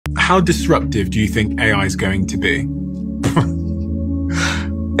how disruptive do you think AI is going to be?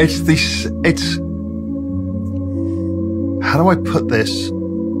 How do I put this?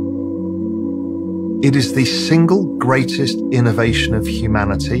 It is the single greatest innovation of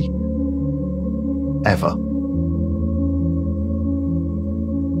humanity ever.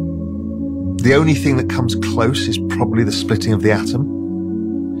 The only thing that comes close is probably the splitting of the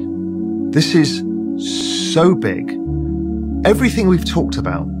atom. This is so big. Everything we've talked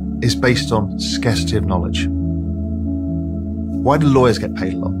about is based on scarcity of knowledge. Why do lawyers get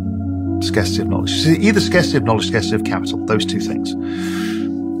paid a lot? Scarcity of knowledge. So either scarcity of knowledge, scarcity of capital, those two things.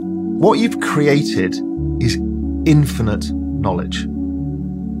 What you've created is infinite knowledge.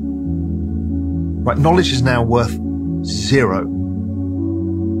 Right, knowledge is now worth zero.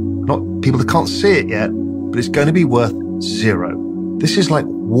 Not people that can't see it yet, but it's going to be worth zero. This is like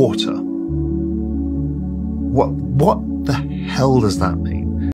water. What the hell does that mean?